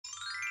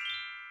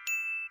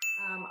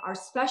Our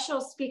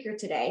special speaker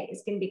today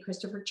is going to be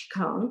Christopher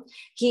Chacon.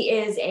 He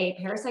is a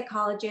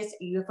parapsychologist,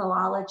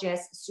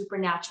 ufologist,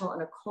 supernatural,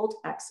 and occult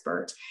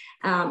expert.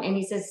 And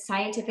he's a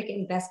scientific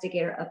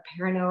investigator of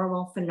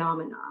paranormal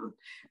phenomenon.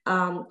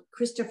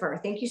 Christopher,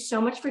 thank you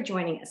so much for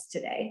joining us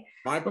today.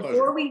 My pleasure.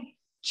 Before we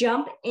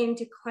jump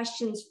into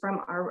questions from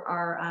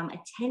our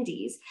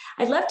attendees,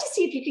 I'd love to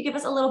see if you could give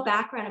us a little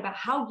background about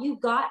how you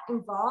got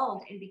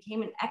involved and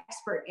became an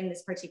expert in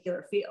this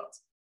particular field.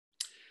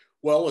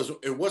 Well,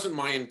 it wasn't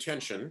my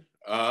intention,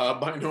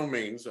 by no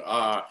means.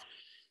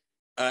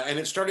 And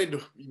it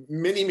started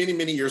many, many,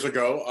 many years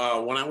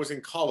ago when I was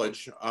in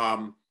college.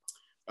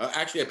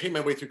 Actually, I paid my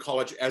way through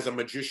college as a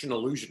magician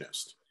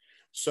illusionist.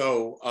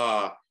 So,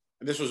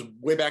 and this was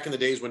way back in the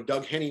days when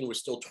Doug Henning was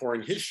still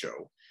touring his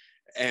show,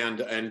 and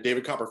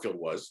David Copperfield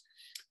was.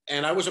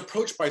 And I was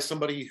approached by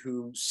somebody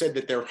who said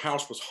that their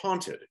house was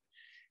haunted.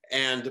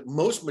 And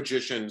most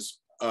magicians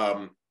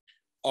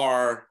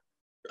are,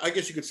 I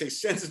guess you could say,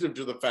 sensitive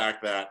to the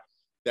fact that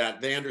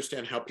they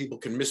understand how people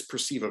can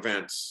misperceive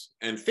events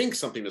and think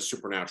something is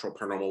supernatural,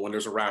 paranormal, when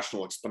there's a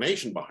rational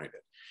explanation behind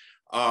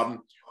it.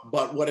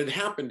 But what had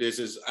happened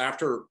is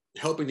after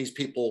helping these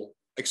people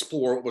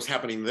explore what was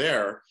happening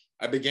there,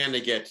 I began to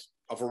get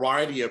a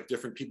variety of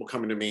different people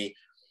coming to me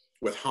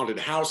with haunted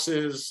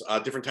houses,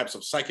 different types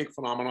of psychic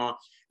phenomena.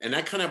 And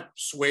that kind of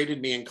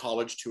swayed me in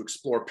college to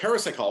explore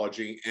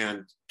parapsychology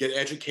and get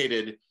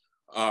educated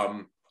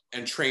and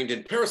trained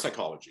in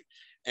parapsychology.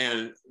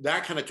 And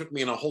that kind of took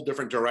me in a whole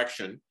different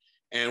direction.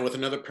 And with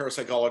another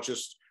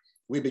parapsychologist,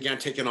 we began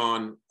taking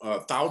on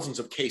thousands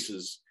of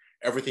cases,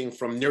 everything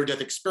from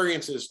near-death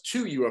experiences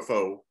to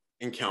UFO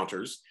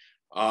encounters.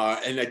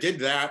 And I did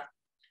that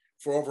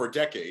for over a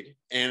decade.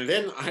 And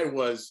then I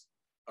was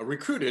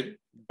recruited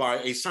by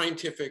a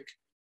scientific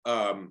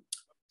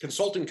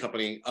consulting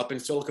company up in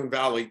Silicon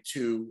Valley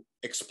to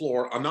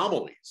explore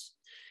anomalies.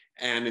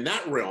 And in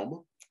that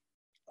realm,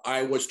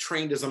 I was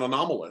trained as an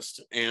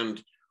anomalist,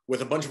 and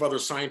with a bunch of other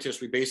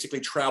scientists, we basically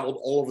traveled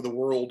all over the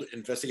world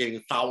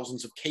investigating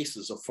thousands of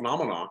cases of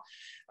phenomena,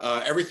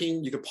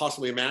 everything you could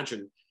possibly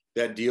imagine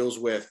that deals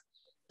with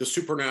the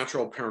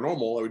supernatural,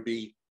 paranormal. It would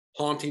be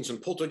hauntings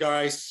and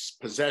poltergeists,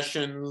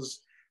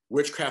 possessions,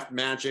 witchcraft,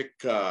 magic,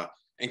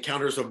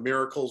 encounters of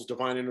miracles,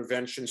 divine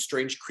intervention,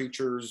 strange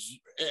creatures,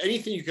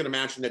 anything you can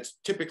imagine that's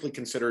typically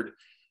considered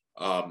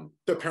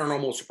the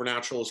paranormal,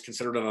 supernatural is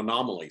considered an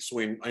anomaly. So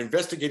I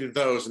investigated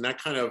those, and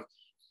that kind of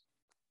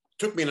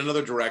took me in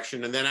another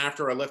direction. And then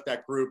after I left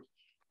that group,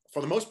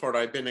 for the most part,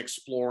 I've been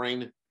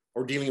exploring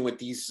or dealing with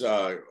these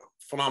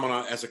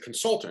phenomena as a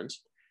consultant,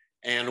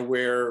 and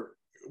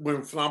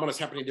when phenomena is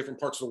happening in different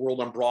parts of the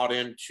world, I'm brought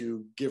in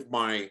to give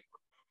my,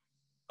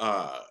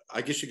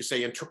 I guess you could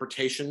say,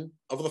 interpretation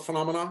of the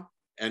phenomena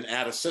and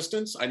add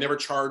assistance. I never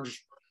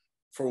charge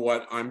for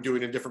what I'm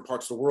doing in different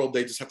parts of the world.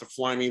 They just have to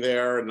fly me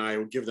there, and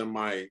I give them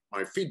my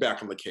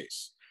feedback on the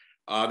case.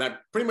 That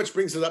pretty much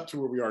brings it up to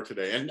where we are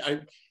today.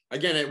 And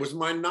again, it was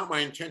not my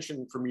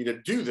intention for me to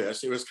do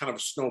this. It was kind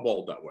of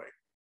snowballed that way.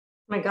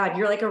 Oh my God,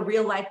 you're like a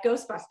real life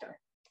Ghostbuster.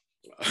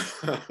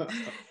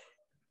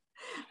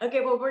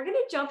 Okay, well, we're going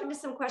to jump into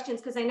some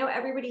questions because I know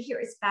everybody here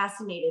is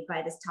fascinated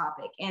by this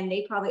topic, and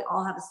they probably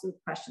all have a slew of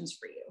questions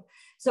for you.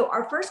 So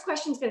our first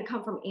question is going to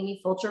come from Amy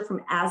Fulcher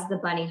from As the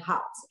Bunny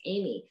Hops.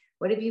 Amy,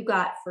 what have you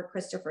got for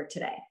Christopher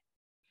today?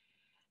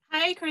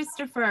 Hi,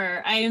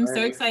 Christopher. I am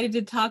so excited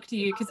to talk to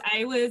you because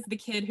I was the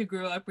kid who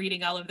grew up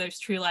reading all of those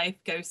true life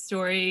ghost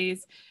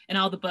stories and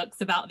all the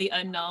books about the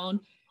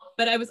unknown.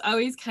 But I was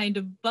always kind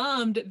of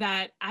bummed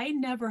that I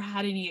never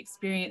had any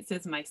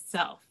experiences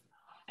myself.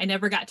 I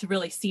never got to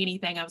really see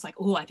anything. I was like,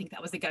 oh, I think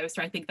that was a ghost,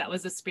 or I think that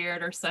was a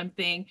spirit or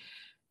something.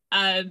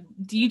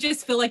 Do you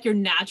just feel like you're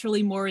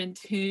naturally more in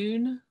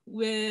tune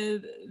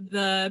with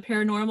the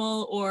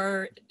paranormal,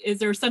 or is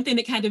there something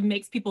that kind of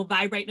makes people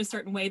vibrate in a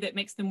certain way that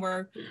makes them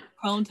more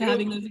prone to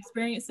having those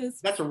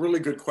experiences? That's a really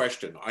good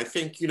question. I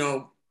think,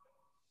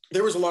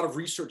 there was a lot of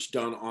research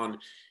done on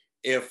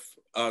if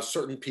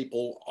certain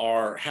people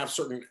have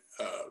certain,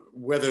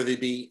 whether they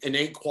be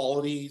innate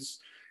qualities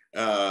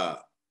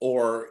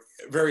or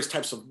various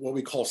types of what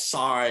we call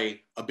psi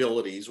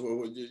abilities.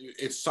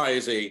 Psi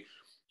is a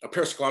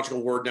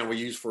parapsychological word now we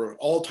use for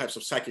all types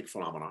of psychic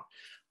phenomena.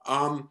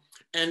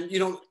 And,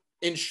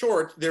 in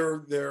short,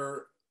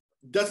 there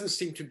doesn't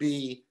seem to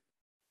be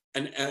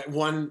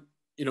one,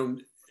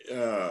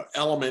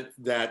 element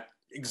that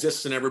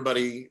exists in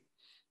everybody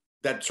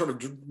that sort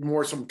of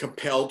more some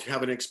compelled to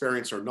have an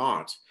experience or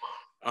not.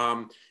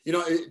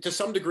 To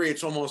some degree,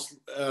 it's almost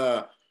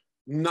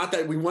not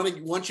that we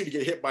want you to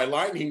get hit by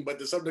lightning, but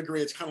to some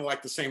degree, it's kind of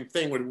like the same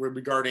thing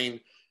regarding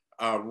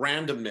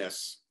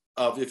randomness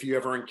of if you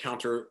ever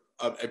encounter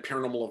a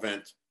paranormal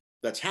event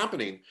that's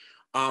happening.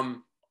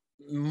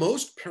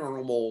 Most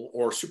paranormal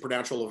or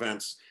supernatural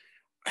events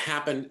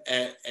happen,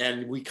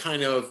 and we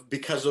kind of,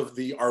 because of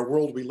our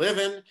world we live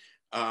in,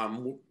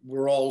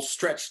 we're all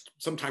stretched,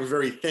 sometimes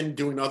very thin,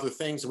 doing other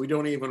things, and we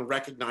don't even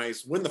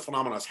recognize when the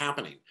phenomena is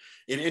happening.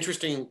 An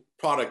interesting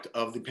product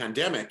of the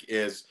pandemic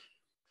is,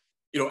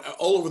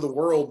 all over the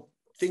world,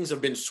 things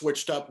have been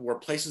switched up where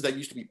places that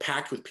used to be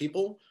packed with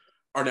people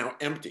are now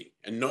empty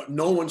and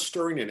no one's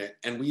stirring in it.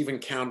 And we've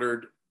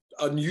encountered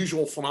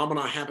unusual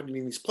phenomena happening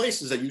in these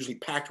places that are usually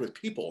packed with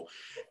people.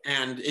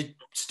 And it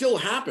still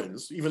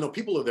happens, even though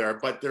people are there,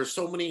 but there's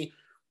so many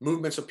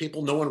movements of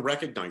people, no one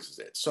recognizes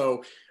it.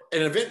 So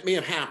an event may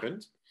have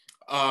happened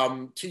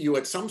to you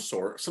at some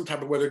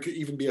type of, whether it could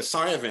even be a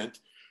psi event,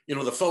 you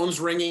know, the phone's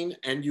ringing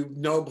and you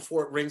know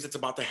before it rings, it's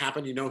about to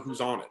happen, you know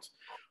who's on it.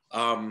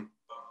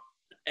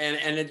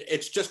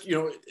 It's just, you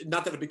know,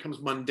 not that it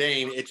becomes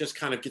mundane, it just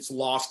kind of gets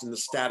lost in the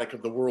static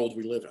of the world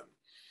we live in.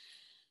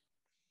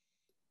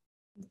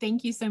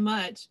 Thank you so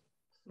much.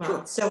 Wow, Sure.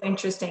 it's so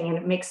interesting and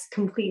it makes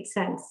complete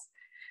sense.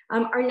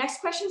 Our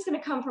next question is going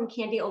to come from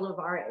Candy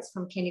Olivares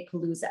from Candy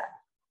Palooza.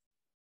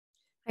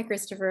 Hi,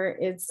 Christopher.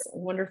 It's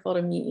wonderful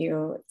to meet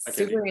you. It's Hi,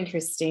 super Candy.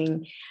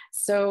 interesting.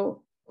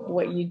 So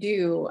what you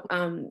do,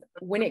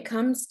 when it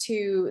comes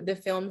to the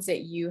films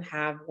that you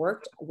have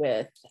worked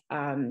with,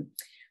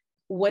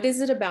 what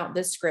is it about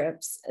the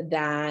scripts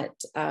that,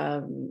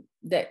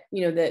 that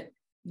get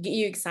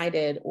you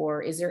excited?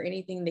 Or is there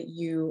anything that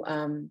you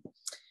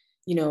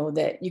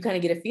that you kind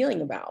of get a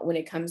feeling about when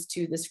it comes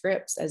to the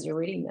scripts as you're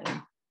reading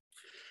them?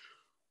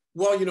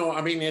 Well, you know,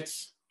 I mean,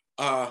 it's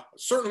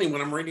certainly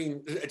when I'm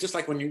reading, just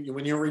like when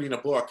you're reading a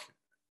book,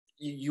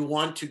 you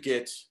want to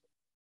get,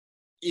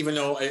 even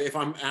though if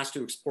I'm asked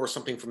to explore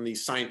something from the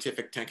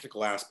scientific,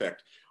 technical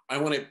aspect, I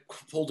want it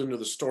pulled into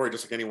the story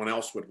just like anyone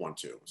else would want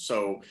to.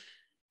 So,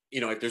 you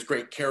know, if there's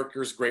great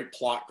characters, great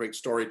plot, great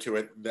story to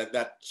it,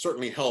 that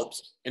certainly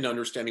helps in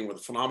understanding what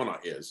the phenomena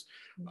is.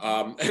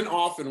 And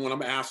often when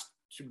I'm asked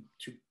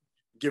to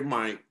give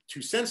my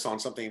 2 cents on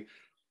something,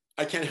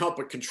 I can't help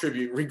but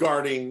contribute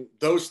regarding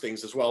those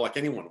things as well, like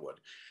anyone would.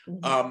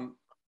 Mm-hmm.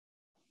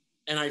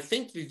 And I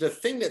think the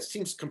thing that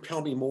seems to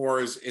compel me more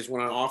is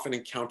when I often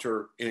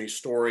encounter in a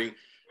story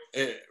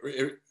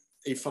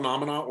a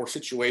phenomena or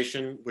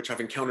situation which I've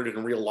encountered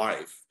in real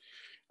life.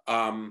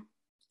 You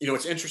know,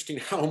 it's interesting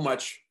how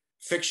much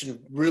fiction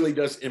really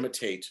does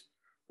imitate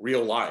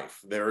real life.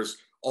 There's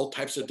all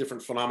types of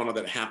different phenomena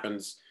that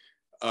happens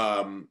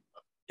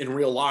in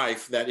real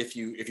life that if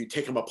you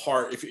take them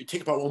apart, if you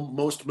take apart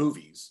most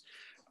movies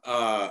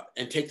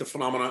and take the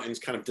phenomena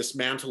and kind of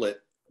dismantle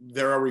it,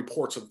 there are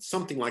reports of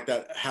something like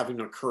that having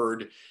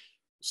occurred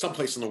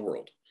someplace in the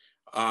world.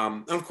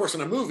 And of course, in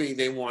a movie,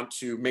 they want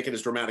to make it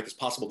as dramatic as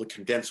possible to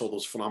condense all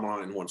those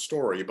phenomena in one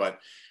story. But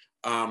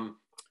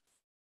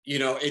you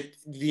know,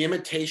 the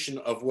imitation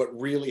of what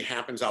really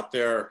happens out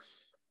there,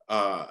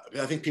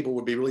 I think people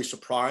would be really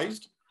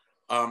surprised.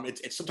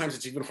 Sometimes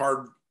it's even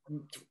hard,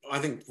 I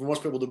think, for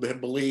most people to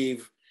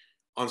believe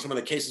on some of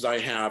the cases I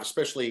have,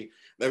 especially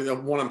the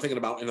one I'm thinking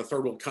about in a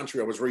third world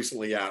country I was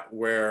recently at,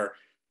 where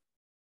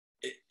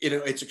you know,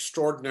 it's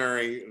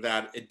extraordinary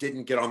that it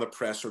didn't get on the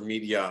press or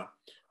media,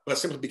 but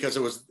simply because it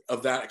was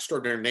of that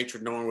extraordinary nature,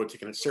 no one would have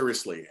taken it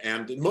seriously.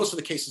 And in most of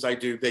the cases I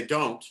do, they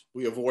don't.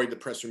 We avoid the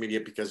press or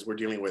media because we're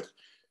dealing with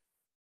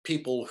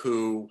people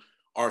who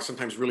are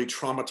sometimes really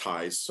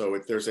traumatized. So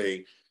if there's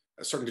a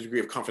certain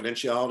degree of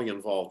confidentiality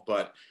involved,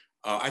 but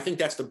I think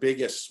that's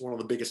one of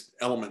the biggest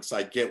elements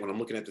I get when I'm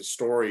looking at the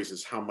stories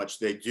is how much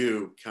they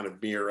do kind of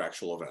mirror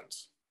actual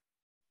events.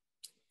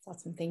 That's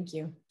awesome. Thank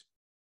you.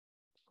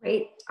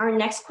 Great. Our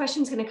next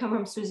question is going to come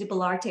from Susie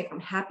Bellarte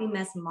from Happy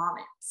Mess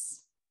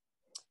Moments.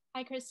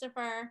 Hi,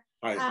 Christopher.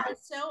 Hi.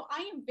 So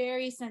I am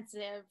very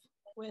sensitive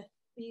with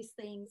these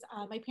things.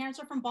 My parents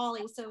are from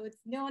Bali, so it's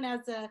known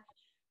as the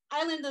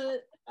island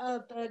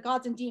of the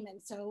gods and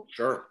demons. So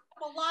Sure.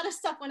 A lot of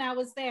stuff when I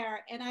was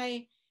there.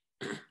 And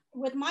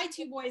with my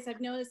 2 boys, I've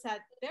noticed that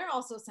they're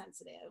also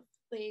sensitive.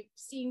 They've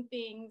seen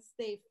things,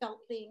 they've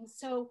felt things.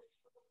 So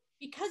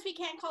because we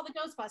can't call the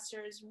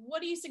Ghostbusters,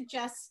 what do you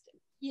suggest,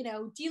 you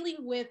know, dealing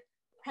with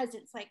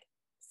presence like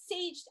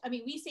sage? I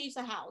mean, we sage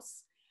the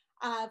house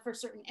for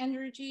certain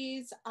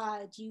energies.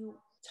 Do you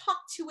talk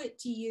to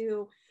it?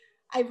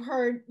 I've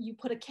heard you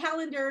put a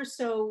calendar,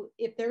 so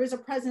if there is a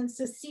presence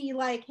to see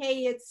like,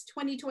 hey, it's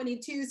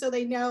 2022, so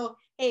they know,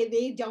 hey,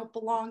 they don't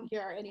belong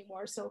here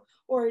anymore. So,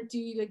 or do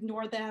you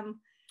ignore them?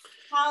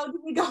 How do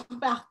we go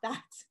about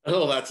that?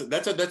 Oh, that's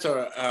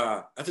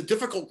a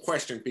difficult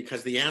question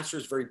because the answer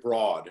is very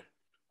broad.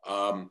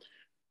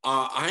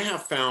 I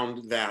have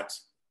found that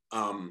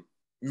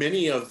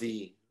many of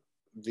the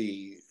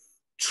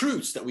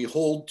truths that we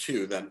hold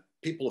to that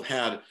people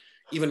have had,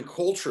 even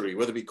culturally,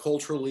 whether it be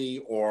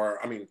culturally or,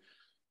 I mean,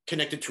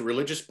 connected to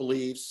religious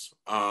beliefs,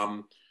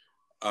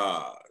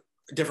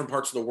 different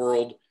parts of the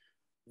world,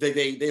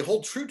 they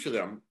hold true to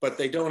them, but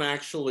they don't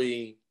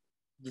actually,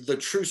 the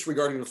truths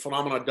regarding the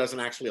phenomena doesn't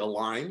actually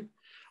align.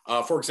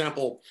 For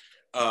example,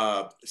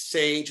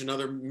 sage and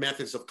other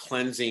methods of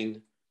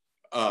cleansing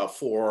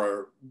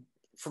for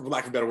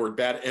lack of a better word,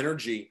 bad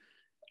energy,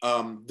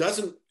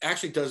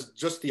 does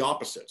just the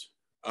opposite.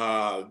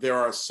 There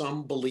are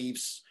some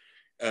beliefs,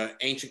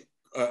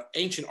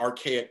 ancient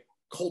archaic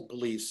cult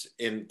beliefs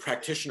in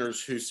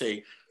practitioners who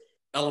say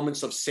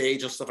elements of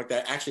sage and stuff like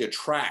that actually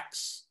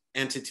attracts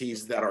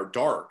entities that are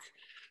dark,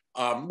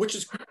 which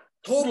is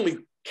totally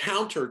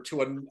counter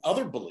to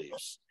other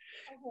beliefs.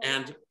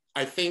 And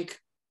I think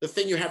the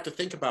thing you have to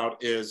think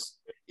about is,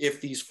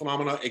 if these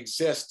phenomena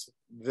exist,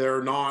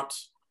 they're not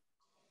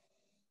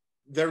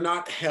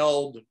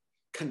held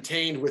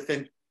contained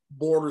within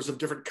borders of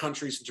different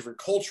countries and different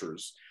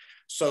cultures.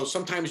 So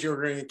sometimes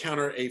you're going to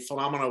encounter a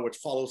phenomena which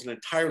follows an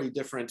entirely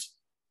different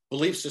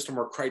belief system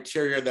or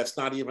criteria that's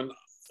not even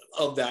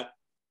of that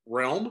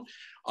realm.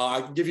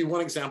 I can give you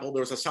one example.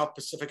 There was a South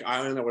Pacific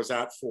island I was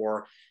at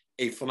for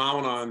a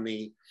phenomenon.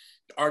 The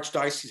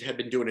archdiocese had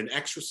been doing an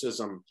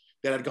exorcism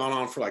that had gone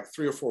on for like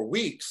 3 or 4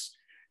 weeks.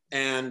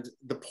 And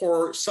the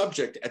poor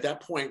subject at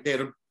that point, they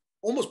had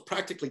almost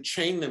practically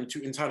chained them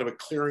to inside of a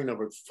clearing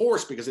of a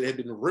forest, because it had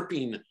been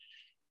ripping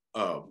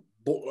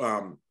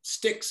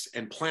sticks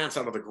and plants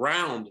out of the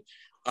ground.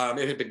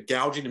 It had been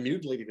gouging and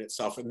mutilating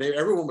itself. And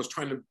everyone was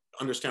trying to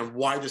understand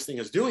why this thing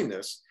is doing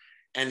this.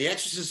 And the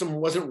exorcism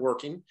wasn't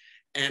working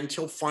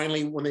until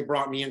finally, when they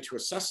brought me in to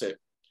assess it,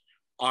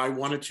 I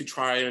wanted to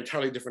try an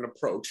entirely different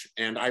approach.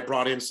 And I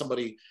brought in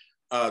somebody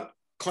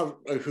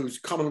who's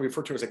commonly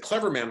referred to as a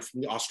clever man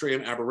from the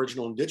Australian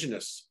Aboriginal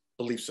Indigenous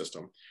belief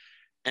system.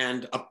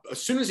 And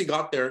as soon as he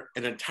got there,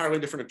 an entirely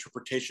different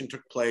interpretation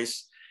took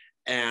place.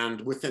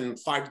 And within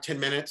 5 to 10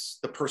 minutes,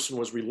 the person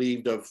was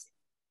relieved of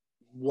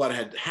what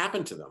had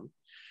happened to them.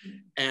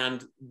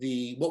 And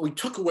what we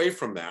took away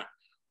from that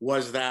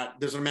was that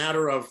there's a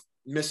matter of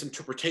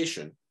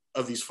misinterpretation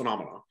of these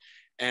phenomena.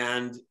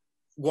 And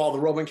while the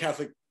Roman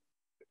Catholic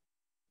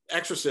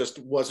exorcist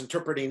was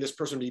interpreting this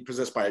person to be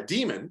possessed by a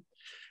demon,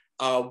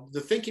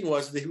 the thinking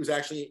was that he was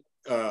actually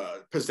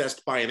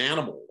possessed by an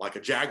animal, like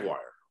a jaguar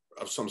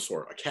of some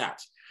sort, a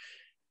cat.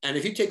 And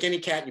if you take any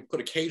cat and you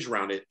put a cage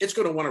around it, it's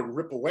going to want to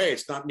rip away.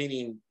 It's not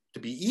meaning to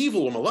be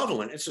evil or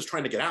malevolent. It's just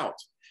trying to get out.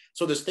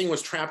 So this thing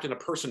was trapped in a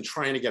person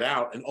trying to get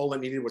out. And all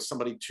it needed was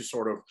somebody to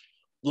sort of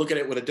look at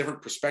it with a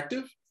different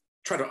perspective,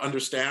 try to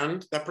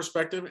understand that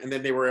perspective. And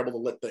then they were able to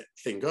let the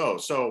thing go.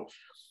 So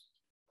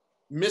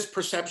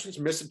misperceptions,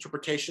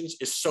 misinterpretations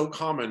is so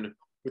common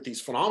with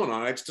these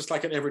phenomena. It's just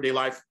like in everyday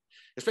life,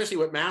 especially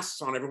with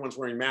masks on, everyone's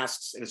wearing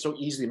masks, and it's so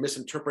easy to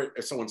misinterpret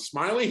if someone's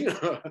smiling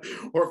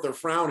or if they're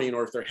frowning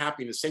or if they're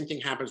happy. The same thing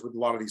happens with a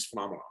lot of these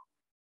phenomena.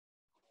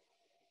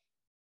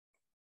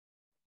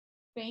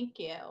 Thank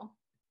you.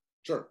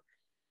 Sure.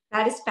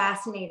 That is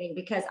fascinating,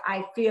 because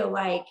I feel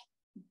like,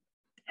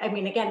 I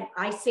mean, again,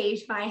 I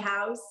saged my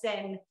house,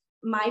 and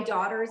my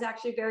daughter is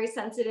actually very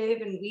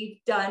sensitive, and we've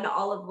done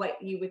all of what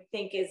you would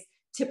think is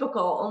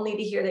typical, only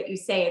to hear that you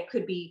say it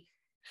could be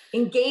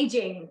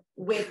engaging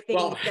with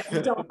things that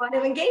we don't want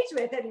to engage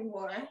with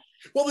anymore.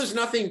 Well, there's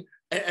nothing,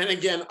 and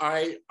again,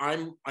 I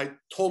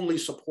totally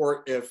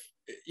support, if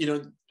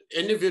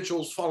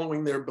individuals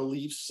following their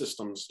belief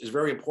systems is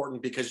very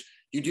important, because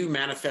you do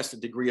manifest a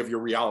degree of your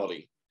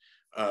reality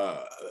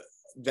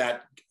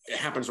that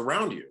happens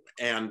around you.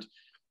 And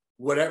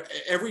whatever,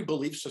 every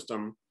belief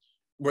system,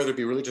 whether it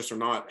be religious or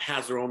not,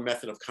 has their own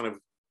method of kind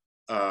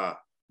of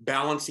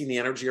balancing the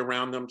energy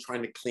around them,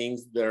 trying to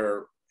cleanse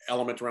their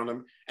element around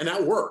them. And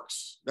that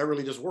works. That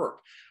really does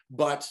work.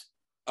 But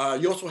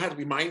you also have to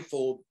be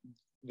mindful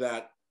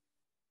that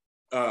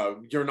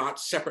you're not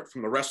separate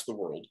from the rest of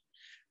the world,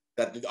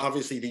 that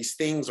obviously these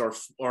things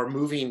are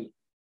moving,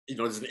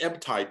 there's an ebb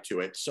tide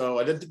to it.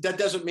 So that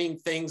doesn't mean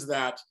things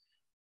that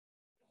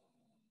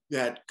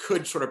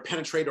could sort of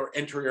penetrate or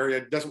enter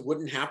area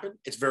wouldn't happen.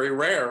 It's very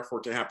rare for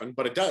it to happen,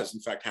 but it does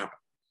in fact happen.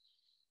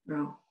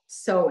 Oh,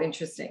 so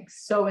interesting,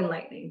 so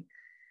enlightening.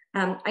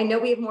 I know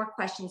we have more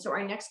questions. So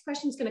our next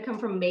question is going to come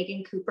from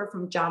Megan Cooper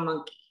from John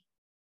Monkey.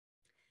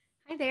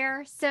 Hi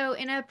there. So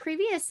in a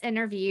previous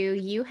interview,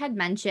 you had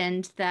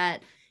mentioned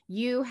that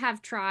you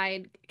have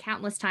tried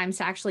countless times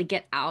to actually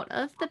get out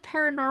of the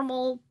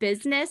paranormal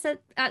business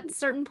at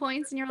certain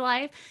points in your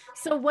life.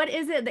 So what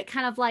is it that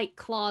kind of like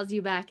claws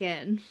you back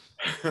in?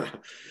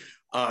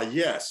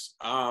 Yes.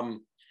 I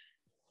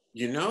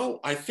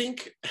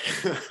think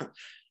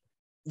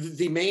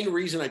the main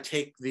reason I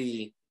take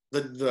the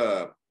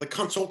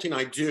consulting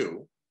I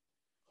do,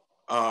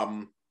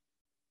 and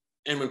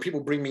when people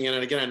bring me in,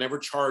 and again, I never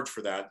charge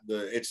for that.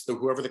 It's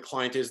whoever the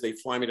client is, they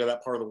fly me to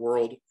that part of the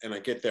world and I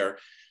get there.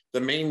 The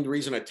main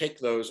reason I take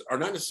those are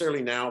not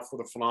necessarily now for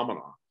the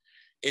phenomena.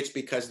 It's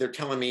because they're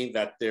telling me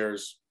that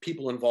there's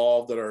people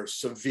involved that are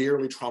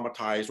severely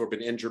traumatized or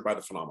been injured by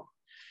the phenomena.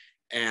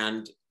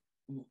 And,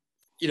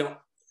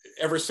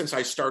 ever since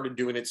I started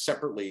doing it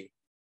separately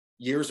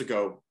years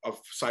ago,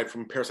 aside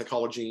from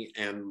parapsychology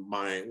and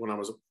when I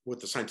was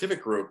with the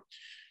scientific group,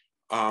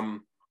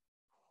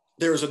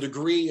 there's a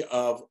degree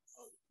of,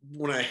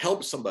 when I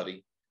help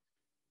somebody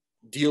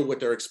deal with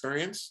their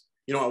experience,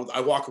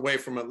 I walk away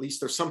from, at least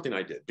there's something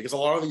I did, because a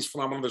lot of these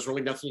phenomena, there's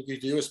really nothing you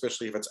can do,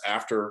 especially if it's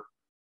after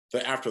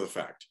the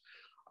fact.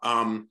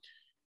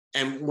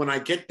 And when I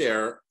get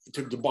there,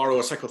 to borrow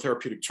a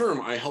psychotherapeutic term,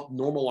 I help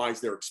normalize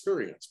their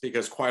experience,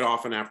 because quite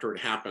often after it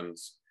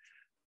happens,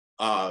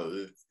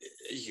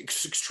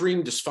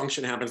 extreme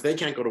dysfunction happens. They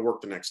can't go to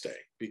work the next day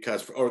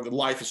or the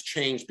life has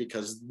changed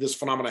because this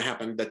phenomena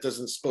happened that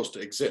doesn't supposed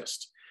to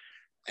exist.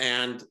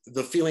 And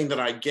the feeling that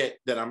I get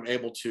that I'm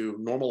able to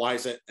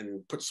normalize it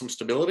and put some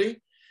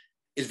stability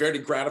is very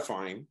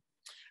gratifying.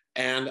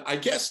 And I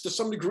guess to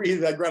some degree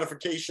that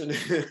gratification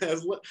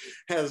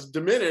has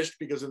diminished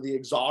because of the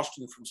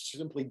exhaustion from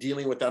simply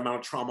dealing with that amount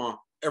of trauma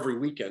every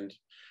weekend.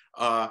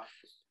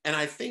 And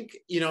I think,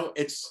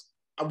 it's,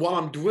 while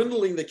I'm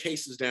dwindling the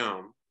cases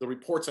down, the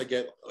reports I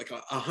get, like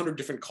 100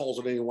 different calls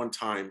at any one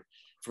time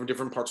from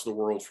different parts of the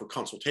world for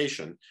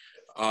consultation.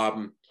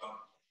 I'm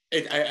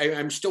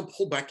still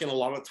pulled back in a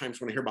lot of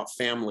times when I hear about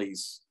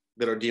families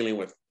that are dealing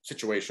with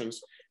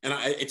situations. And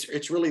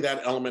it's really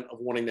that element of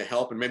wanting to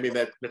help. And maybe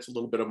that's a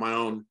little bit of my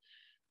own.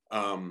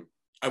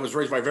 I was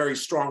raised by very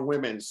strong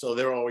women. So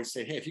they're always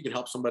saying, hey, if you can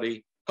help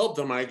somebody, help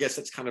them. I guess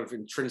that's kind of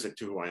intrinsic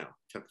to who I am,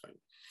 type of thing.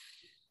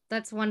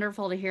 That's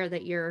wonderful to hear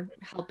that you're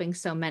helping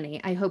so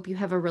many. I hope you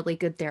have a really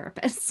good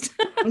therapist.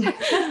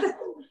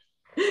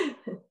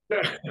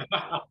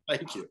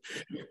 Thank you.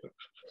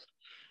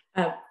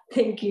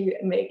 Thank you,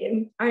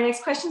 Megan. Our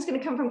next question is going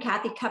to come from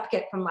Kathy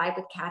Cupkett from Live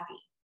with Kathy.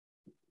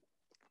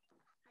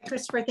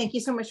 Christopher, thank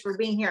you so much for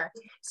being here.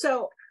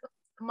 So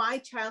my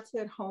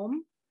childhood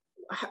home,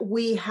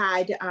 we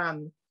had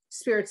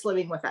spirits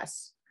living with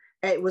us.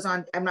 It was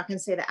on, I'm not going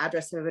to say the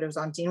address of it, it was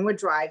on Deanwood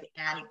Drive.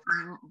 And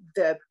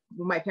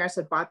my parents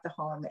had bought the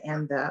home,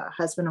 and the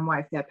husband and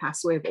wife had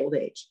passed away of old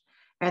age.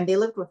 And they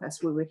lived with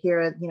us. We would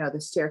hear, the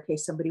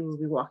staircase, somebody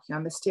would be walking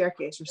on the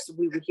staircase, or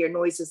we would hear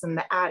noises in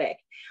the attic.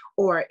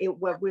 Or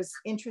what was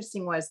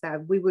interesting was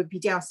that we would be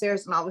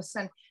downstairs, and all of a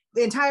sudden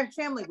the entire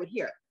family would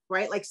hear,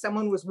 right? Like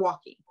someone was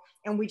walking,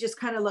 and we just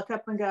kind of look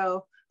up and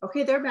go,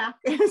 okay, they're back.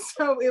 And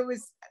so it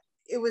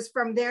was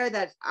from there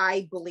that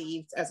I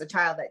believed as a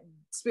child that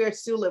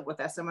spirits do live with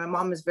us. And my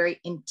mom is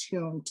very in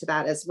tune to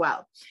that as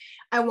well.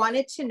 I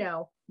wanted to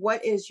know,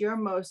 what is your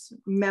most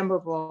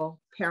memorable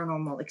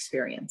paranormal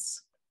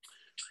experience?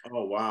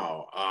 Oh,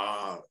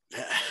 wow.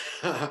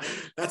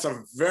 That's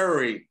a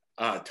very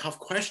tough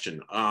question.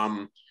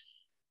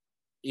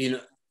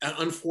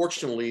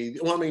 Unfortunately,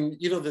 well, I mean,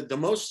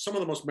 some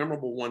of the most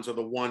memorable ones are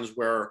the ones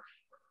where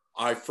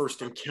I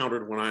first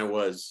encountered when I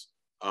was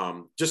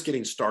just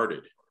getting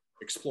started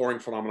exploring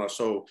phenomena.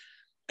 So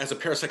as a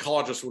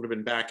parapsychologist, would have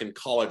been back in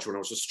college when I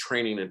was just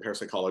training in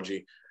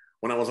parapsychology.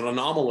 When I was an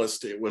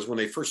anomalist, it was when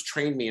they first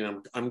trained me,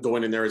 and I'm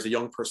going in there as a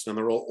young person, and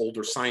they're all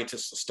older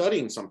scientists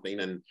studying something,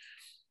 and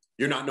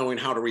you're not knowing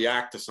how to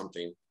react to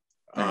something.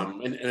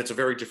 And it's a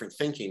very different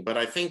thinking. But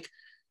I think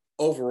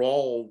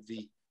overall,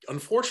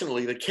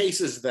 unfortunately, the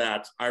cases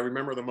that I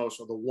remember the most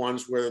are the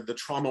ones where the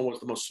trauma was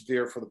the most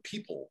severe for the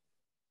people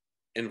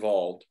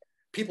involved,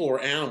 people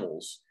or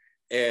animals.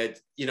 And,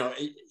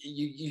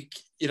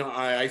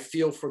 I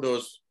feel for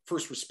those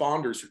first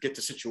responders who get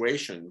to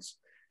situations,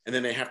 and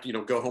then they have to,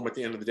 go home at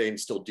the end of the day and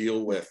still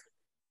deal with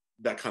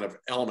that kind of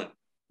element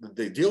that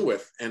they deal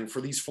with. And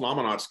for these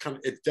phenomena,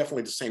 it's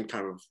definitely the same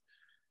kind of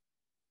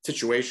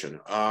situation.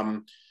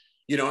 And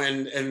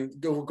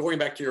going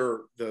back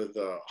to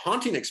the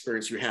haunting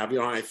experience you have,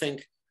 I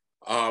think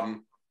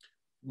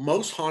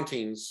most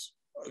hauntings,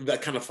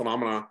 that kind of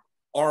phenomena,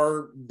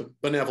 are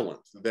benevolent.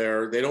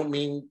 They don't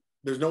mean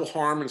there's no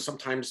harm, and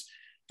sometimes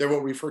they're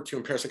what we refer to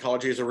in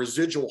parapsychology as a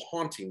residual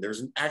haunting.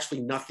 There's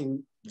actually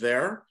nothing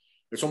there.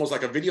 It's almost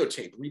like a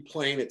videotape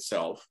replaying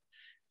itself.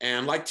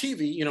 And like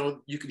TV,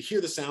 you could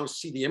hear the sounds,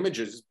 see the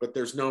images, but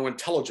there's no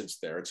intelligence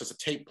there. It's just a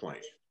tape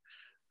playing.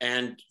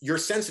 And you're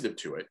sensitive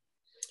to it.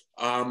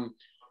 And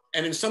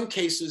in some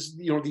cases,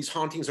 these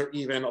hauntings are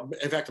even,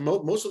 in fact,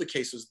 most of the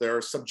cases,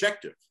 they're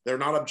subjective. They're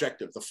not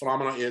objective. The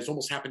phenomena is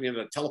almost happening at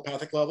a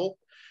telepathic level,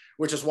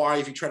 which is why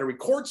if you try to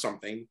record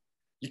something,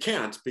 you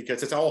can't,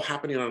 because it's all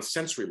happening on a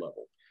sensory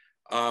level.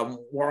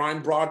 Where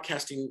I'm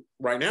broadcasting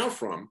right now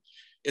from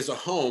is a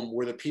home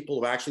where the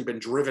people have actually been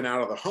driven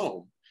out of the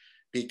home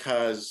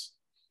because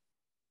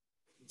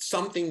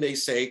something they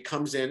say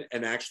comes in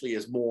and actually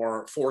is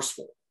more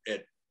forceful.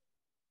 It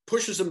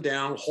pushes them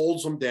down,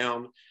 holds them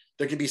down.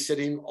 They could be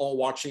sitting all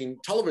watching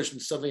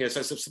television. Suddenly, it's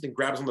as if something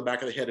grabs them on the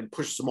back of the head and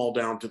pushes them all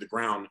down to the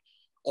ground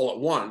all at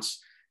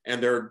once.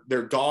 And their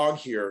dog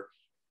here,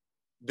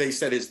 they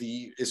said, is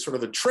sort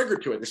of the trigger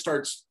to it. It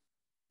starts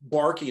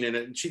barking,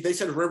 and they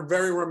said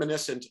very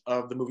reminiscent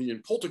of the movie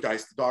in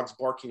Poltergeist. The dog's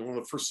barking. One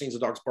of the first scenes, the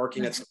dog's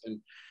barking at something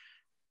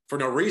for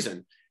no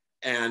reason.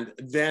 And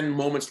then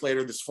moments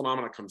later, this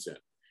phenomena comes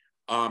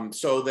in.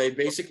 So they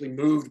basically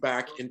moved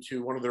back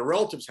into one of their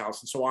relatives'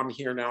 house. And so I'm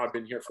here now. I've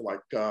been here for like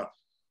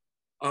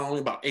only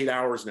about 8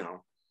 hours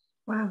now.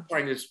 Wow.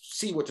 Trying to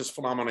see what this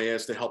phenomena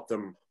is to help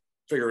them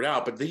figure it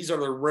out. But these are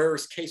the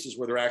rarest cases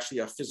where they're actually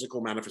a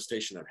physical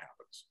manifestation that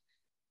happens.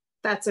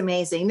 That's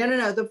amazing.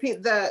 No.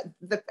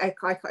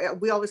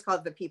 We always call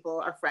it the people,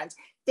 our friends.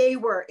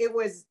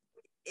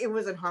 It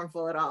wasn't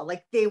harmful at all.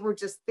 Like they were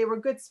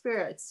good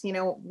spirits.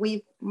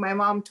 My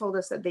mom told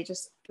us that they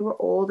were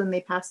old and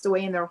they passed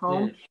away in their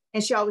home. Yeah.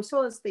 And she always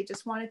told us they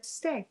just wanted to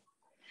stay.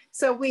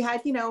 So we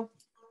had,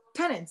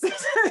 tenants.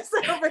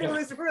 But it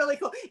was really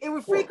cool. It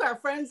would freak our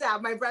friends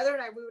out. My brother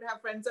and I, we would have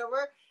friends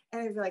over,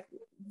 And I'd be like,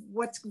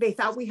 they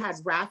thought we had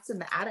rats in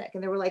the attic,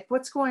 and they were like,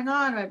 what's going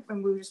on?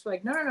 And we were just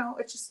like, no,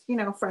 it's just,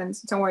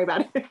 friends, don't worry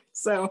about it.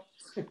 So,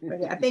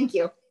 but yeah, thank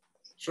you.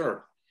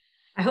 Sure.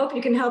 I hope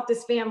you can help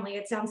this family.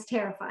 It sounds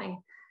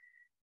terrifying.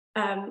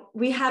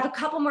 We have a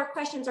couple more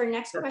questions. Our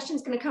next question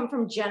is going to come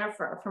from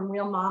Jennifer from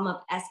Real Mom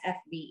of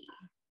SFB.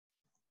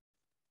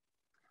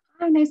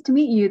 Hi, nice to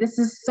meet you. This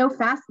is so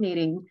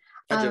fascinating.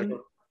 Hi,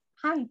 Jennifer.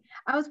 Hi,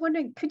 I was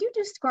wondering, could you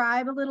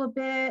describe a little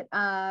bit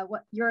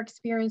what your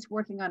experience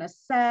working on a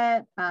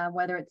set,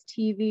 whether it's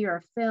TV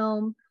or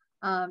film,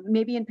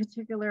 maybe in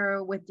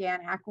particular with Dan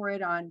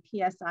Aykroyd on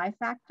PSI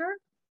Factor?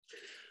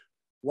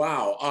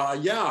 Wow.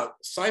 Yeah,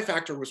 Psi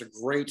Factor was a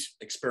great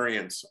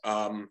experience.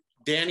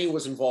 Danny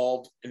was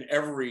involved in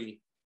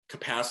every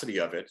capacity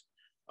of it,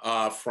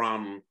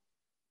 from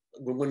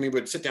when we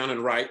would sit down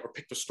and write or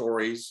pick the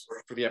stories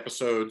for the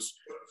episodes.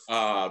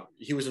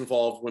 He was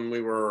involved when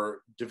we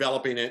were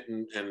developing it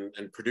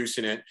and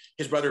producing it.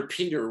 His brother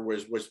Peter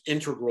was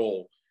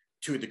integral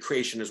to the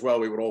creation as well.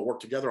 We would all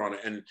work together on it.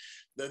 And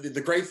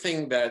the great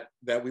thing that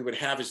we would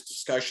have is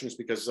discussions,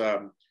 because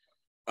Dan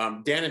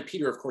and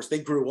Peter, of course, they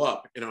grew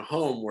up in a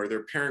home where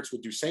their parents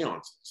would do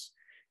seances.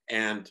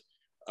 And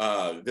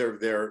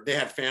they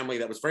had family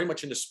that was very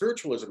much into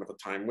spiritualism at the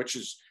time, which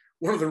is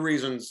one of the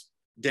reasons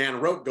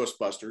Dan wrote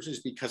Ghostbusters,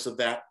 is because of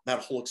that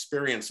whole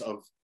experience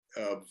of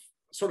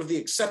sort of the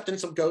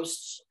acceptance of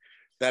ghosts.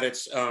 That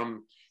it's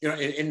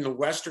in the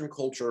Western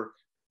culture,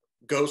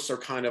 ghosts are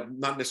kind of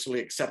not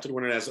necessarily accepted,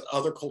 when it has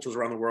other cultures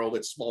around the world,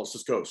 it's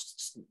just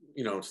ghosts.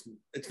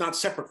 It's not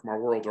separate from our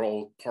world. They're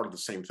all part of the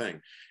same thing.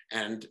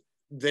 And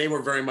they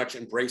were very much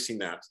embracing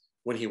that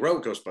when he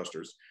wrote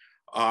Ghostbusters.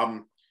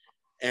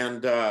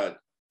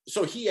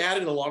 So he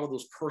added a lot of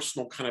those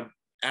personal kind of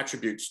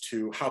attributes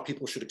to how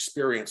people should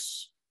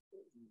experience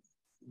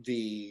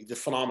the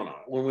phenomena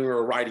when we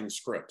were writing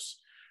scripts.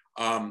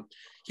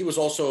 He was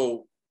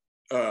also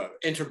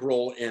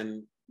integral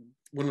in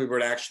when we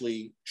would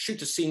actually shoot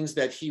the scenes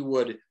that he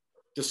would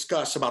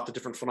discuss about the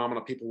different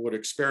phenomena people would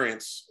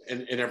experience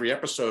in every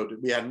episode.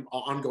 We had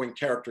ongoing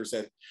characters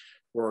that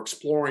were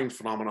exploring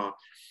phenomena,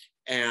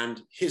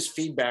 and his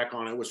feedback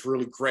on it was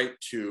really great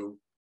to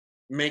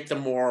make them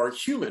more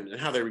human in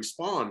how they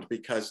respond,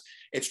 because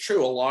it's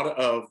true, a lot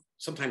of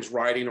sometimes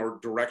writing or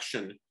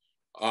direction,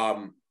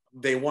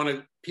 they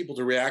wanted people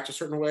to react a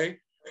certain way,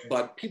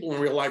 but people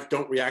in real life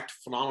don't react to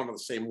phenomena the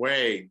same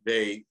way.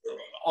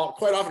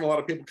 Quite often, a lot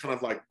of people kind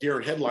of like deer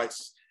in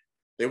headlights.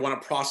 They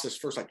want to process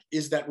first, like,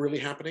 is that really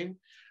happening?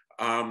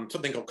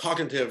 Something called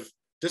cognitive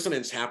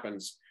dissonance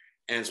happens.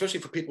 And especially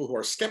for people who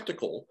are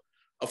skeptical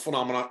of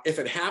phenomena, if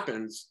it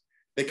happens,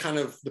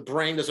 the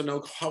brain doesn't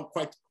know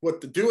quite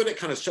what to do with it,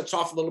 kind of shuts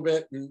off a little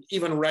bit, and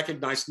even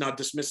recognizes, now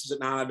dismisses it,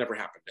 now that never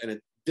happened, and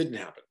it didn't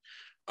happen.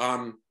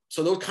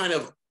 So those kind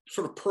of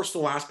sort of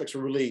personal aspects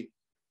are really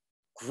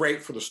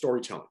great for the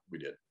storytelling we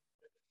did.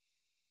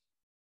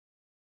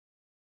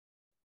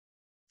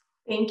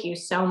 Thank you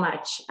so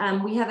much.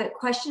 We have a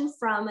question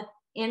from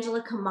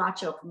Angela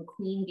Camacho from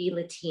Queen Bee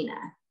Latina.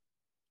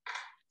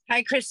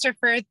 Hi,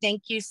 Christopher.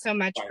 Thank you so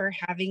much for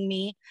having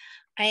me.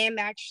 I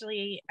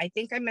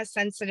think I'm a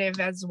sensitive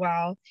as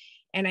well.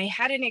 And I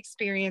had an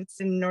experience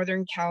in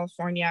Northern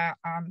California.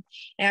 I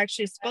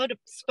actually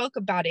spoke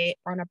about it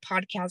on a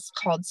podcast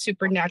called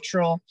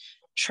Supernatural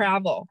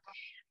Travel.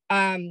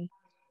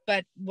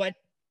 But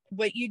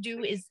what you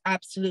do is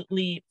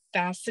absolutely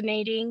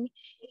fascinating.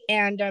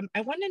 And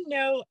I want to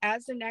know,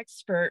 as an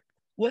expert,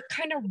 what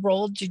kind of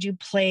role did you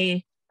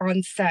play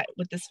on set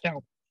with this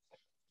film?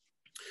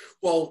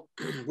 Well,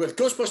 with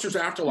Ghostbusters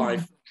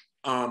Afterlife,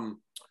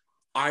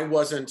 I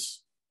wasn't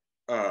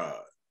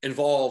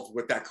involved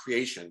with that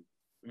creation.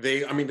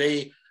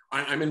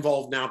 I'm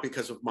involved now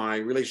because of my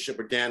relationship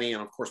with Danny,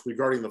 and of course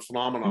regarding the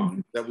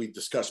phenomena that we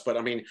discussed. But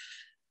I mean,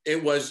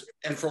 it was,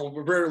 and for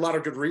a lot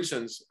of good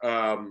reasons,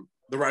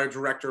 the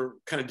writer-director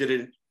kind of did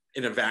it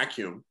in a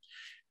vacuum.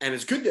 And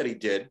it's good that he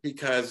did,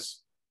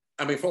 because,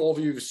 I mean, for all of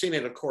you who've seen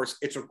it, of course,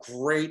 it's a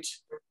great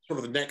sort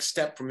of the next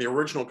step from the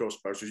original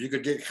Ghostbusters. You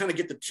could kind of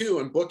get the two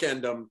and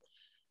bookend them,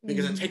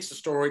 because it takes the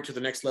story to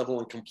the next level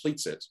and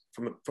completes it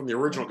from the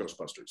original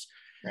Ghostbusters.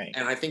 Right.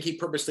 And I think he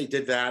purposely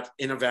did that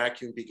in a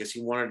vacuum, because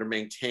he wanted to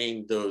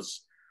maintain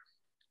those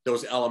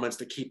elements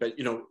to keep it,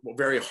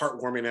 very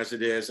heartwarming as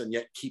it is, and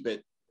yet keep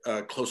it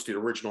close to the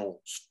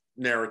original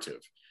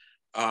narrative.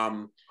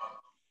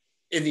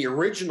 In the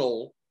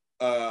original,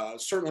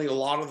 certainly a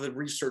lot of the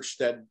research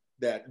that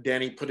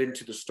Danny put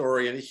into the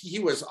story, and he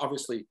was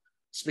obviously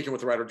speaking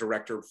with the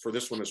writer-director for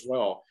this one as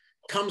well,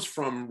 comes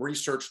from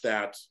research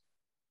that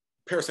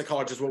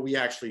parapsychologists, what we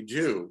actually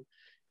do,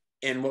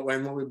 and what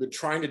we've been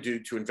trying to do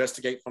to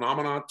investigate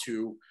phenomena,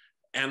 to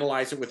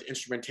analyze it with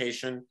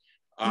instrumentation,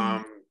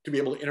 to be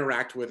able to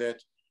interact with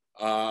it.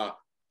 In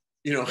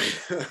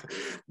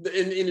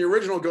the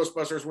original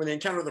Ghostbusters, when they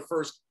encounter the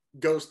first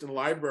ghost in the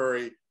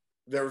library,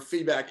 their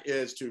feedback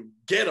is to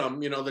get them,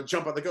 the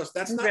jump of the ghost.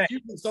 That's not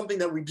usually something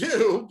that we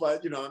do,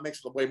 but it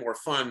makes it way more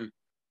fun.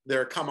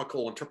 They're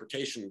comical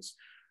interpretations.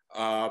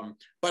 But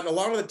a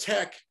lot of the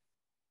tech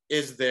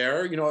is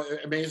there. You know,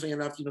 amazingly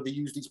enough, you know, they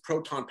use these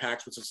proton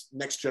packs, which is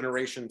next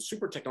generation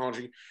super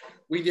technology.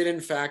 We did, in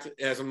fact,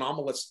 as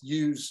anomalists,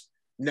 use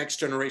next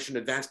generation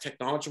advanced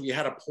technology. We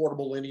had a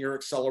portable linear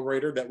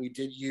accelerator that we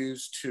did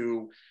use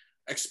to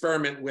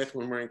experiment with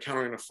when we're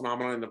encountering a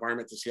phenomenon in the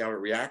environment to see how it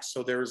reacts.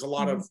 So there's a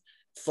lot of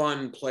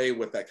fun play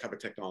with that type of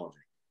technology.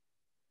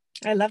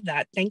 I love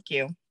that. Thank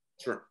you.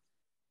 Sure.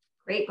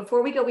 Great.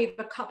 Before we go, we have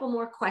a couple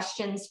more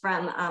questions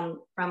from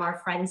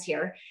our friends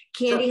here.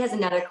 Candy has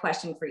another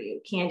question for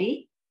you.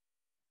 Candy?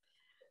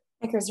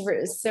 Hi,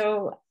 Christopher.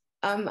 So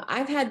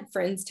I've had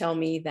friends tell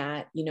me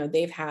that, you know,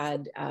 they've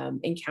had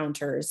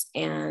encounters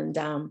and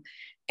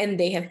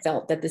they have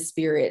felt that the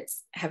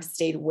spirits have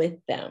stayed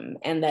with them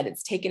and that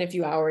it's taken a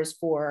few hours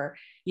for,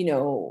 you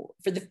know,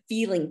 for the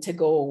feeling to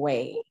go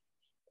away.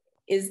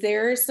 Is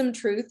there some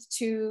truth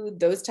to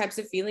those types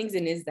of feelings?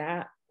 And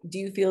do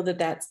you feel that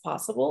that's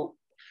possible?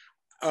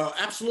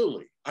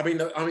 Absolutely. I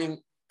mean,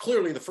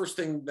 clearly the first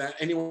thing that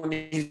anyone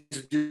needs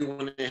to do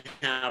when they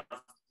have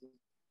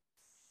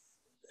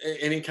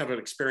any kind of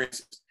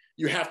experience,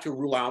 you have to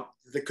rule out,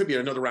 there could be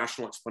another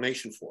rational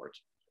explanation for it.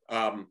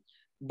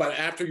 But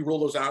after you rule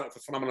those out, if the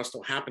phenomena is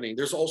still happening,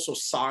 there's also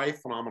psi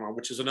phenomena,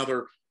 which is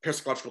another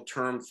parapsychological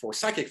term for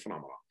psychic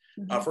phenomena.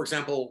 For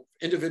example,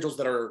 individuals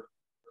that are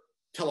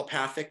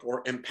telepathic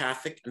or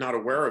empathic, not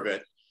aware of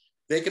it,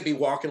 they could be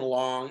walking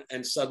along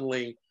and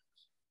suddenly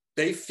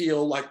they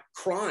feel like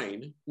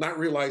crying, not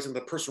realizing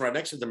the person right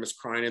next to them is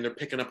crying, and they're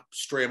picking up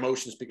stray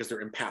emotions because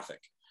they're empathic.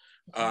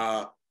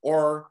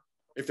 Or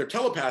if they're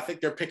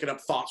telepathic, they're picking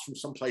up thoughts from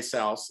someplace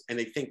else, and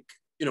they think,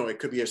 you know, it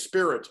could be a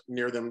spirit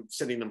near them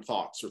sending them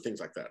thoughts or things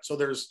like that. So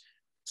there's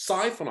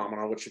psi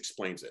phenomena, which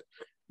explains it.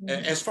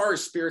 As far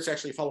as spirits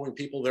actually following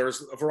people,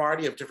 there's a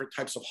variety of different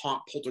types of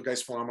haunt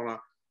poltergeist phenomena,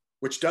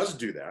 which does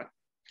do that.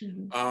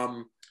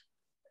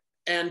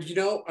 And, you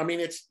know, I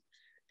mean,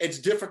 it's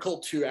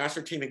difficult to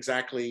ascertain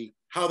exactly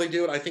how they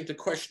do it. I think the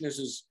question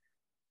is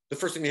the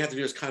first thing they have to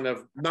do is kind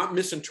of not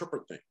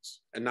misinterpret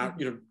things and not,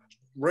 you know,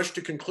 rush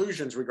to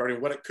conclusions regarding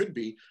what it could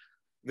be.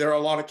 There are a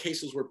lot of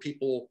cases where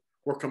people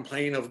were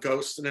complaining of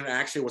ghosts and it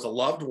actually was a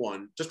loved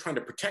one just trying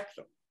to protect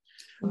them.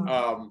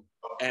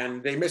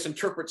 And they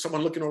misinterpret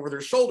someone looking over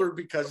their shoulder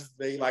because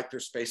they like their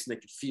space and they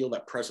could feel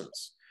that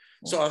presence.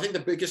 So I think the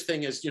biggest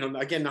thing is, you know,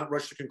 again, not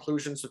rush to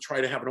conclusions, to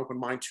try to have an open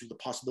mind to the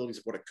possibilities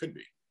of what it could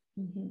be.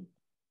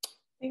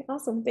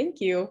 Awesome.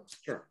 Thank you.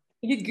 Sure.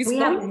 You get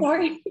goosebumps.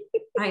 Sorry.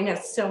 I know,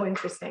 so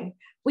interesting.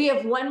 We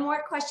have one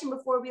more question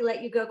before we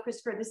let you go,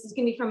 Christopher. This is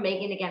going to be from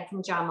Megan again,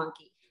 from John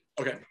Monkey.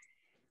 Okay.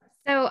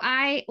 So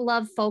I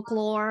love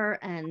folklore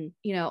and,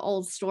 you know,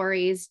 old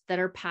stories that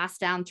are passed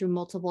down through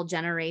multiple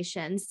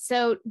generations.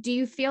 So do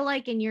you feel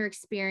like in your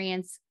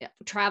experience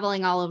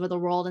traveling all over the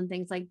world and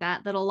things like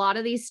that, that a lot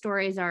of these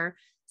stories are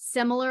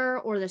similar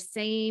or the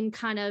same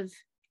kind of,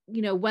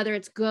 you know, whether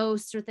it's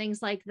ghosts or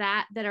things like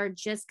that, that are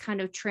just kind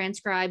of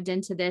transcribed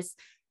into this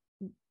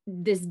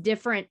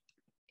different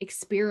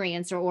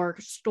experience or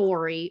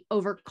story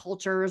over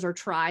cultures or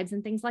tribes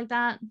and things like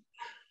that?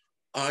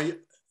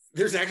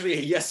 There's actually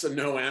a yes and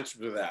no answer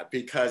to that,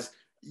 because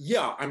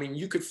yeah, I mean,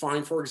 you could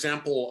find, for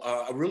example,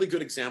 a really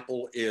good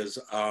example is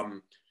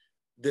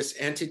this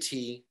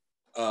entity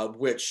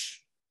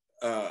which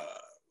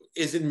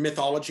is in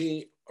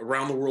mythology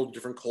around the world,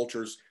 different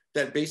cultures,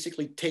 that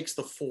basically takes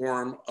the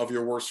form of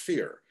your worst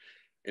fear.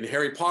 In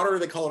Harry Potter,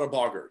 they call it a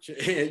boggart.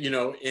 You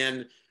know,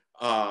 in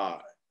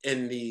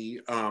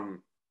the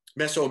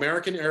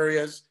Mesoamerican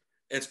areas,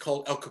 it's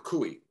called El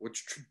Cucuy,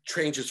 which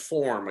changes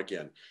form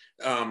again.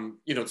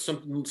 You know,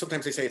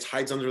 sometimes they say it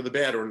hides under the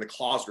bed or in the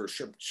closet, or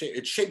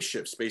it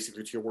shapeshifts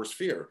basically to your worst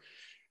fear.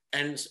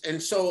 And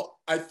so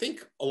I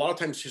think a lot of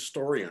times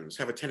historians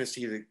have a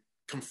tendency to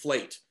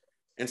conflate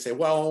and say,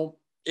 well,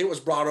 it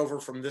was brought over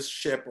from this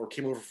ship or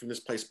came over from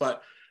this place.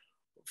 But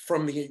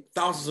from the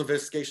thousands of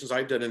investigations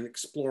I've done in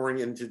exploring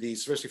into these,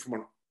 especially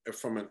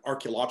from an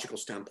archaeological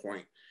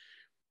standpoint,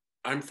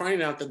 I'm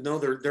finding out that no,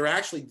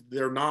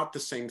 they're not the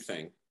same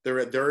thing.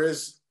 There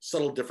is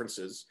subtle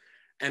differences,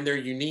 and they're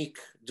unique,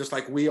 just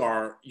like we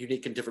are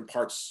unique in different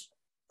parts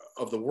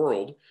of the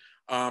world.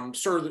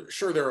 Sure,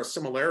 there are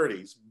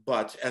similarities,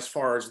 but as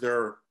far as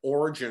their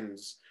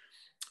origins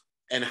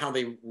and how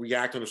they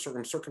react under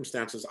certain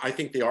circumstances, I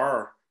think they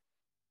are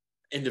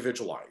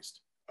individualized.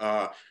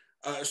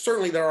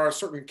 Certainly, there are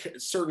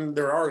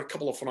there are a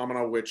couple of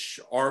phenomena which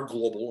are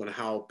global in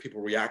how people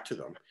react to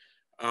them,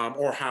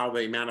 or how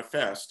they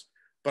manifest.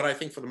 But I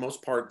think for the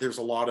most part, there's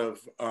a lot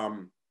of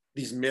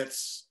these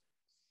myths,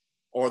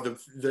 or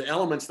the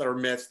elements that are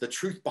myths, the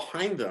truth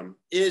behind them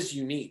is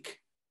unique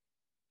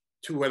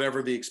to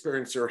whatever the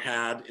experiencer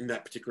had in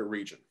that particular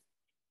region.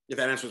 If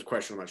that answers the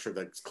question, I'm not sure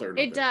that's clear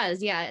enough. It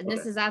does, yeah. And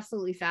this is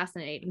absolutely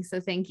fascinating. So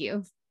thank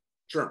you.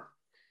 Sure.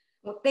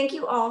 Well, thank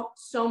you all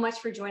so much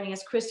for joining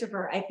us.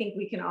 Christopher, I think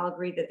we can all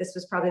agree that this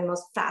was probably the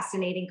most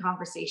fascinating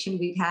conversation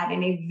we've had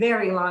in a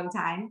very long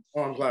time.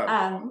 Oh, I'm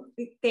glad.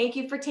 Thank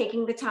you for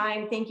taking the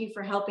time. Thank you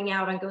for helping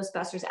out on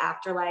Ghostbusters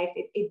Afterlife.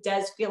 It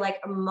does feel like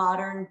a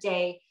modern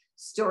day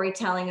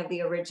storytelling of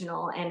the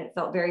original, and it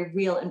felt very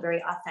real and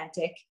very authentic.